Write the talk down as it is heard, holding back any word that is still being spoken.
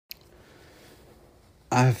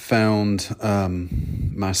I've found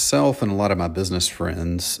myself and a lot of my business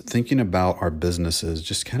friends thinking about our businesses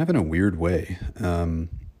just kind of in a weird way. And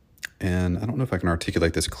I don't know if I can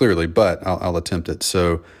articulate this clearly, but I'll attempt it.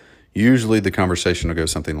 So usually the conversation will go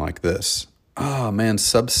something like this. Oh man,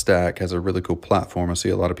 Substack has a really cool platform. I see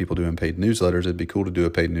a lot of people doing paid newsletters. It'd be cool to do a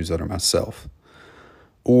paid newsletter myself.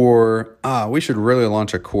 Or, we should really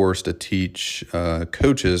launch a course to teach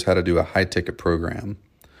coaches how to do a high-ticket program.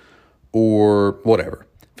 Or whatever,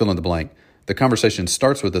 fill in the blank. The conversation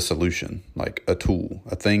starts with a solution, like a tool,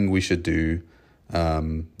 a thing we should do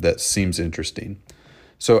that seems interesting.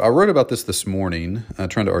 So I wrote about this morning,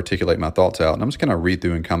 trying to articulate my thoughts out, and I'm just going to read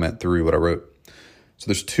through and comment through what I wrote. So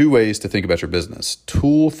there's two ways to think about your business: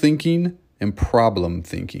 tool thinking and problem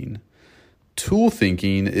thinking. Tool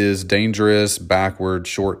thinking is dangerous, backward,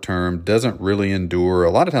 short-term, doesn't really endure.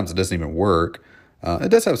 A lot of times it doesn't even work. It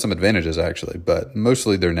does have some advantages, actually, but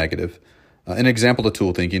mostly they're negative. An example of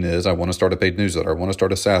tool thinking is, I want to start a paid newsletter. I want to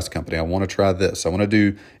start a SaaS company. I want to try this. I want to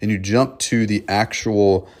do, and you jump to the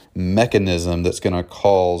actual mechanism that's going to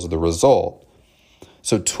cause the result.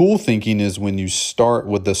 So tool thinking is when you start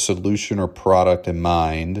with the solution or product in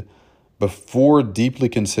mind before deeply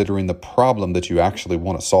considering the problem that you actually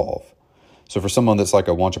want to solve. So for someone that's like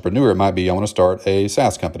a entrepreneur, it might be, I want to start a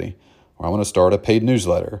SaaS company, or I want to start a paid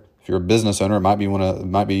newsletter. If you're a business owner, it might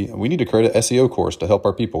be we need to create an SEO course to help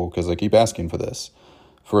our people because they keep asking for this.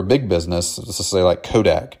 For a big business, let's just say like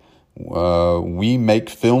Kodak, we make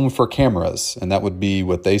film for cameras, and that would be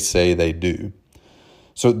what they say they do.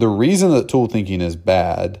 So the reason that tool thinking is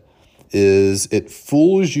bad is it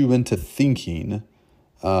fools you into thinking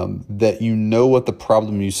that you know what the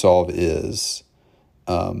problem you solve is.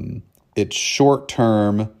 It's short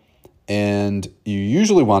term, and you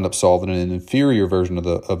usually wind up solving an inferior version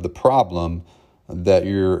of the problem that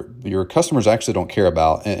your customers actually don't care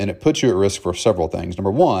about, and it puts you at risk for several things.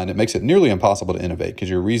 Number one, it makes it nearly impossible to innovate because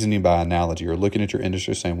you're reasoning by analogy. You're looking at your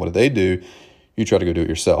industry saying, what do they do? You try to go do it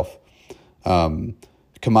yourself.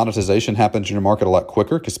 Commoditization happens in your market a lot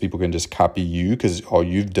quicker because people can just copy you because all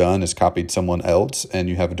you've done is copied someone else, and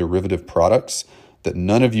you have derivative products that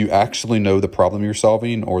none of you actually know the problem you're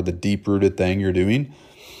solving or the deep-rooted thing you're doing.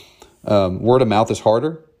 Word of mouth is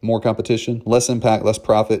harder, more competition, less impact, less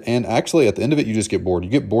profit. And actually, at the end of it, you just get bored.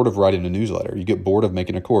 You get bored of writing a newsletter. You get bored of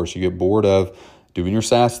making a course. You get bored of doing your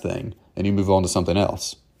SaaS thing, and you move on to something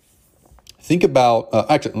else. Think about,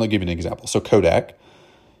 actually, let me give you an example. So Kodak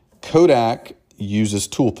uses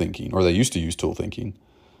tool thinking, or they used to use tool thinking.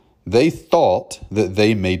 They thought that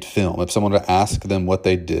they made film. If someone were to ask them what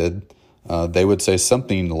they did, they would say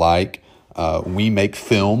something like, we make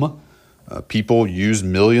film. People use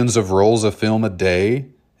millions of rolls of film a day,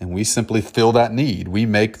 and we simply fill that need. We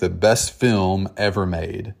make the best film ever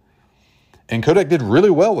made. And Kodak did really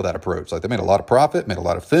well with that approach. Like, they made a lot of profit, made a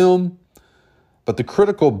lot of film. But the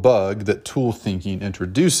critical bug that tool thinking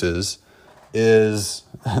introduces is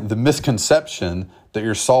the misconception that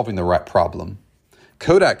you're solving the right problem.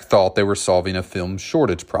 Kodak thought they were solving a film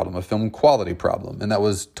shortage problem, a film quality problem, and that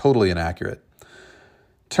was totally inaccurate.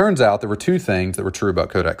 Turns out there were two things that were true about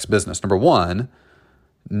Kodak's business. Number one,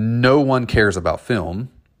 no one cares about film.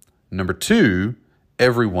 Number two,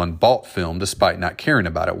 everyone bought film despite not caring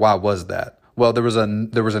about it. Why was that? Well, there was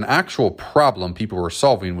an actual problem people were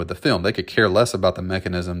solving with the film. They could care less about the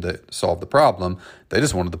mechanism that solved the problem. They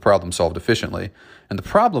just wanted the problem solved efficiently. And the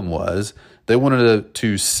problem was they wanted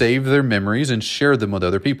to save their memories and share them with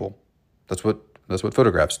other people. That's what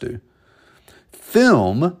photographs do.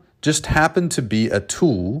 Film just happened to be a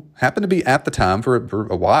tool, happened to be at the time for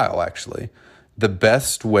a while actually, the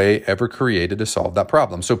best way ever created to solve that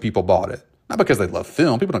problem. So people bought it. Not because they love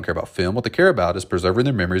film. People don't care about film. What they care about is preserving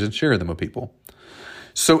their memories and sharing them with people.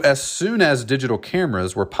 So as soon as digital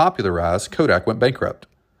cameras were popularized, Kodak went bankrupt.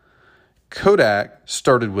 Kodak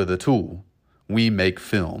started with a tool. We make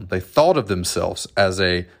film. They thought of themselves as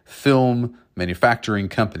a film manufacturing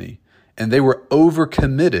company, and they were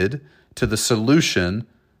overcommitted to the solution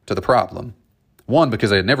to the problem. One, because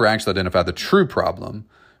they had never actually identified the true problem,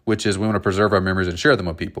 which is we want to preserve our memories and share them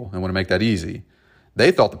with people and want to make that easy. They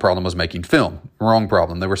thought the problem was making film. Wrong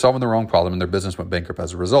problem. They were solving the wrong problem, and their business went bankrupt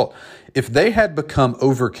as a result. If they had become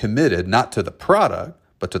overcommitted, not to the product,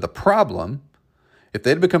 but to the problem, if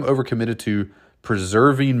they had become overcommitted to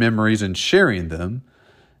preserving memories and sharing them,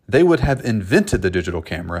 they would have invented the digital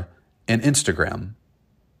camera and Instagram.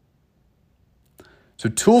 So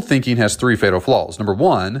tool thinking has three fatal flaws. Number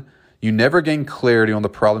one, you never gain clarity on the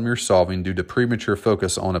problem you're solving due to premature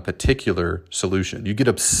focus on a particular solution. You get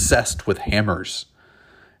obsessed with hammers.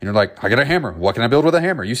 And you're like, I got a hammer. What can I build with a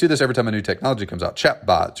hammer? You see this every time a new technology comes out.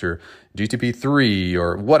 Chatbots or GTP3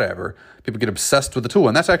 or whatever. People get obsessed with the tool.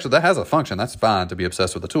 And that has a function. That's fine to be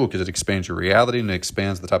obsessed with the tool because it expands your reality and it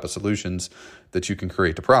expands the type of solutions that you can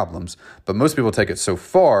create to problems. But most people take it so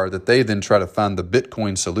far that they then try to find the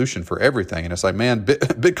Bitcoin solution for everything. And it's like, man,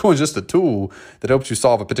 Bitcoin is just a tool that helps you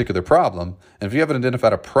solve a particular problem. And if you haven't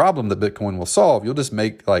identified a problem that Bitcoin will solve, you'll just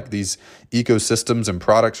make like these ecosystems and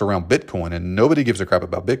products around Bitcoin, and nobody gives a crap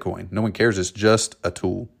about Bitcoin. No one cares. It's just a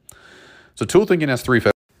tool. So tool thinking has three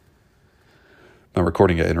My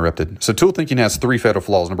recording got interrupted. So tool thinking has three fatal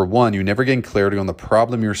flaws. Number one, you never gain clarity on the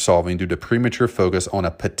problem you're solving due to premature focus on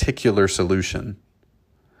a particular solution.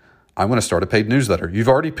 I want to start a paid newsletter. You've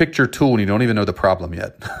already picked your tool and you don't even know the problem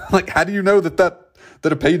yet. Like, how do you know that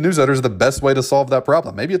a paid newsletter is the best way to solve that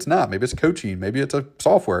problem? Maybe it's not. Maybe it's coaching. Maybe it's a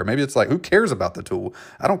software. Maybe it's like, who cares about the tool?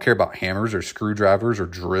 I don't care about hammers or screwdrivers or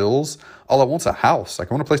drills. All I want is a house.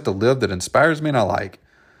 Like, I want a place to live that inspires me and I like.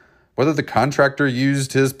 Whether the contractor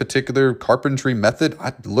used his particular carpentry method,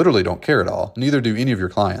 I literally don't care at all. Neither do any of your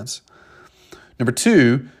clients. Number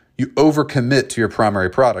two, you overcommit to your primary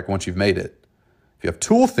product once you've made it. If you have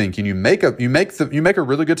tool thinking, you make a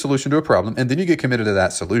really good solution to a problem, and then you get committed to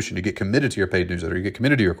that solution. You get committed to your paid newsletter. You get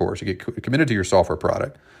committed to your course. You get committed to your software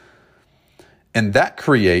product. And that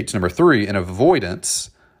creates, number three, an avoidance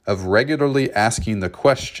of regularly asking the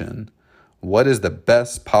question, what is the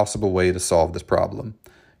best possible way to solve this problem?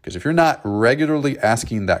 Because if you're not regularly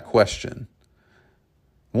asking that question,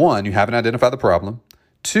 one, you haven't identified the problem.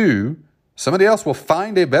 Two, somebody else will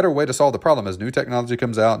find a better way to solve the problem. As new technology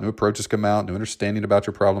comes out, new approaches come out, new understanding about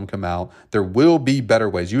your problem come out, there will be better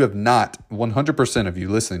ways. You have not, 100% of you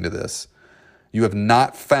listening to this, you have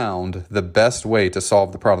not found the best way to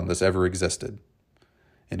solve the problem that's ever existed.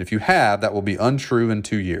 And if you have, that will be untrue in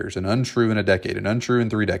 2 years, and untrue in a decade, and untrue in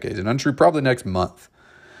 3 decades, and untrue probably next month.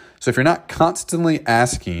 So if you're not constantly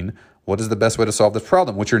asking, what is the best way to solve this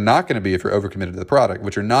problem, which you're not going to be if you're overcommitted to the product,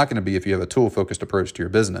 which you're not going to be if you have a tool-focused approach to your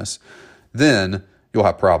business, then you'll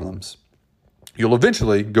have problems. You'll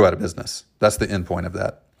eventually go out of business. That's the end point of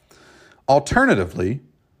that. Alternatively,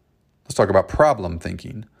 let's talk about problem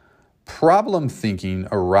thinking. Problem thinking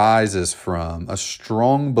arises from a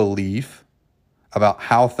strong belief about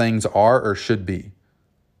how things are or should be.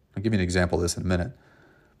 I'll give you an example of this in a minute.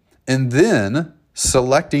 And then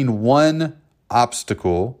selecting one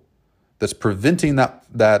obstacle that's preventing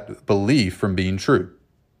that belief from being true.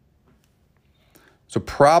 So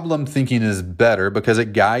problem thinking is better because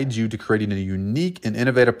it guides you to creating a unique and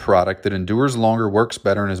innovative product that endures longer, works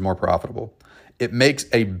better, and is more profitable. It makes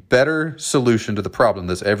a better solution to the problem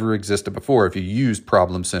that's ever existed before if you use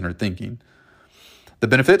problem-centered thinking. The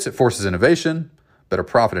benefits, it forces innovation, better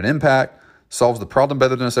profit and impact, solves the problem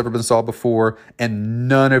better than it's ever been solved before, and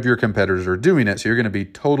none of your competitors are doing it, so you're going to be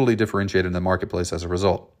totally differentiated in the marketplace as a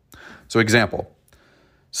result. So example,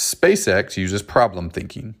 SpaceX uses problem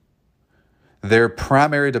thinking. Their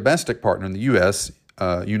primary domestic partner in the U.S.,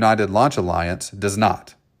 United Launch Alliance, does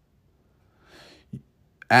not.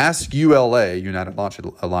 Ask ULA, United Launch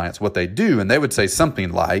Alliance, what they do, and they would say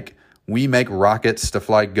something like, we make rockets to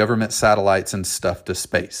fly government satellites and stuff to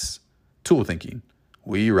space. Tool thinking.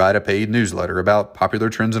 We write a paid newsletter about popular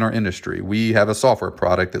trends in our industry. We have a software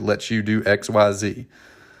product that lets you do X, Y, Z.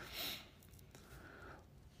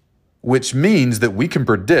 Which means that we can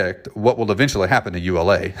predict what will eventually happen to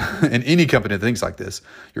ULA and any company that thinks like this.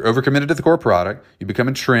 You're overcommitted to the core product. You become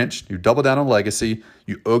entrenched. You double down on legacy.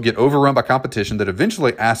 You get overrun by competition that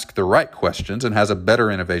eventually asks the right questions and has a better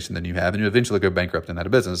innovation than you have. And you eventually go bankrupt and out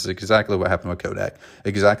of business. It's exactly what happened with Kodak.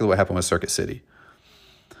 Exactly what happened with Circuit City.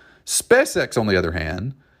 SpaceX, on the other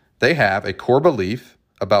hand, they have a core belief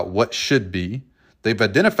about what should be. They've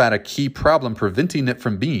identified a key problem preventing it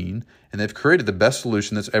from being, and they've created the best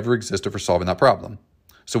solution that's ever existed for solving that problem.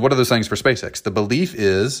 So what are those things for SpaceX? The belief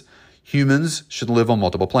is humans should live on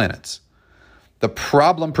multiple planets. The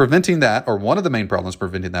problem preventing that, or one of the main problems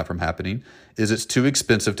preventing that from happening, is it's too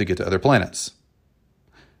expensive to get to other planets.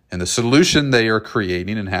 And the solution they are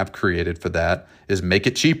creating and have created for that is make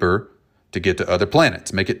it cheaper to get to other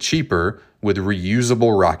planets. Make it cheaper with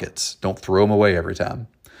reusable rockets. Don't throw them away every time.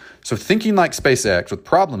 So thinking like SpaceX with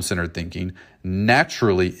problem-centered thinking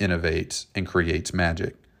naturally innovates and creates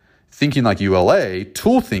magic. Thinking like ULA,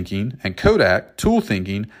 tool thinking, and Kodak, tool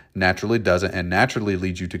thinking, naturally doesn't and naturally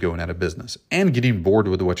leads you to going out of business and getting bored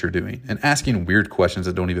with what you're doing and asking weird questions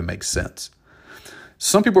that don't even make sense.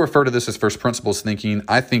 Some people refer to this as first principles thinking.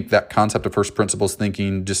 I think that concept of first principles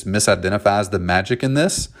thinking just misidentifies the magic in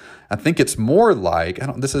this. I think it's more like,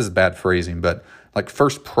 this is bad phrasing, but like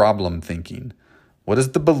first problem thinking. What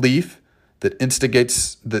is the belief that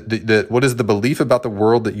instigates, what is the belief about the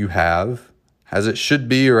world that you have, as it should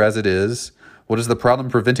be or as it is? What is the problem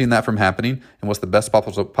preventing that from happening? And what's the best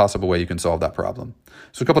possible way you can solve that problem?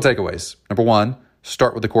 So a couple takeaways. Number one,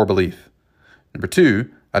 start with the core belief. Number two,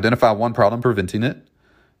 identify one problem preventing it.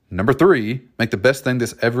 Number three, make the best thing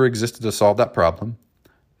that's ever existed to solve that problem.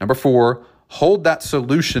 Number four, hold that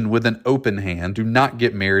solution with an open hand. Do not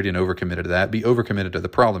get married and overcommitted to that. Be overcommitted to the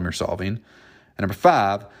problem you're solving. And number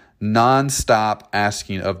five, nonstop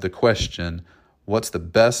asking of the question, what's the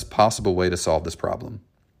best possible way to solve this problem?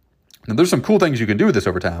 Now, there's some cool things you can do with this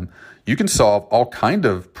over time. You can solve all kind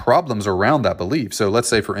of problems around that belief. So let's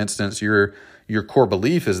say, for instance, your core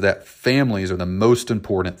belief is that families are the most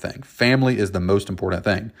important thing. Family is the most important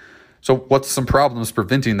thing. So what's some problems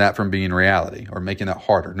preventing that from being reality or making that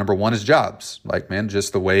harder? Number one is jobs. Like, man,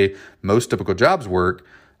 just the way most typical jobs work,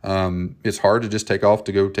 it's hard to just take off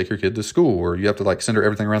to go take your kid to school, or you have to like center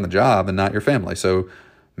everything around the job and not your family. So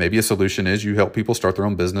maybe a solution is you help people start their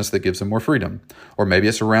own business that gives them more freedom. Or maybe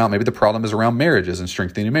the problem is around marriages and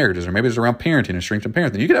strengthening marriages, or maybe it's around parenting and strengthening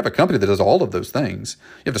parenting. You could have a company that does all of those things.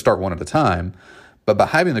 You have to start one at a time. But by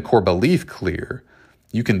having the core belief clear,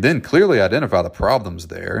 you can then clearly identify the problems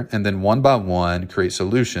there and then one by one create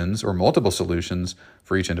solutions or multiple solutions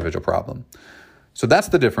for each individual problem. So that's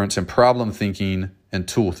the difference in problem thinking and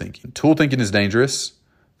tool thinking. Tool thinking is dangerous.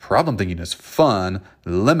 Problem thinking is fun,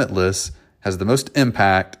 limitless, has the most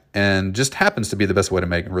impact, and just happens to be the best way to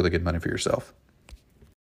make really good money for yourself.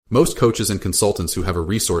 Most coaches and consultants who have a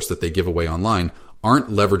resource that they give away online aren't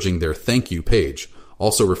leveraging their thank you page,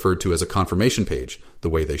 also referred to as a confirmation page, the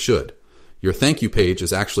way they should. Your thank you page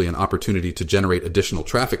is actually an opportunity to generate additional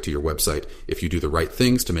traffic to your website if you do the right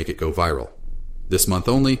things to make it go viral. This month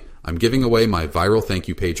only, I'm giving away my viral thank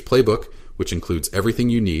you page playbook, which includes everything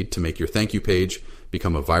you need to make your thank you page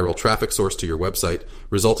become a viral traffic source to your website,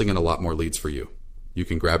 resulting in a lot more leads for you. You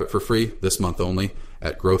can grab it for free this month only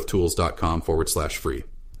at growthtools.com/free.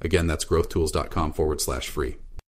 Again, that's growthtools.com/free.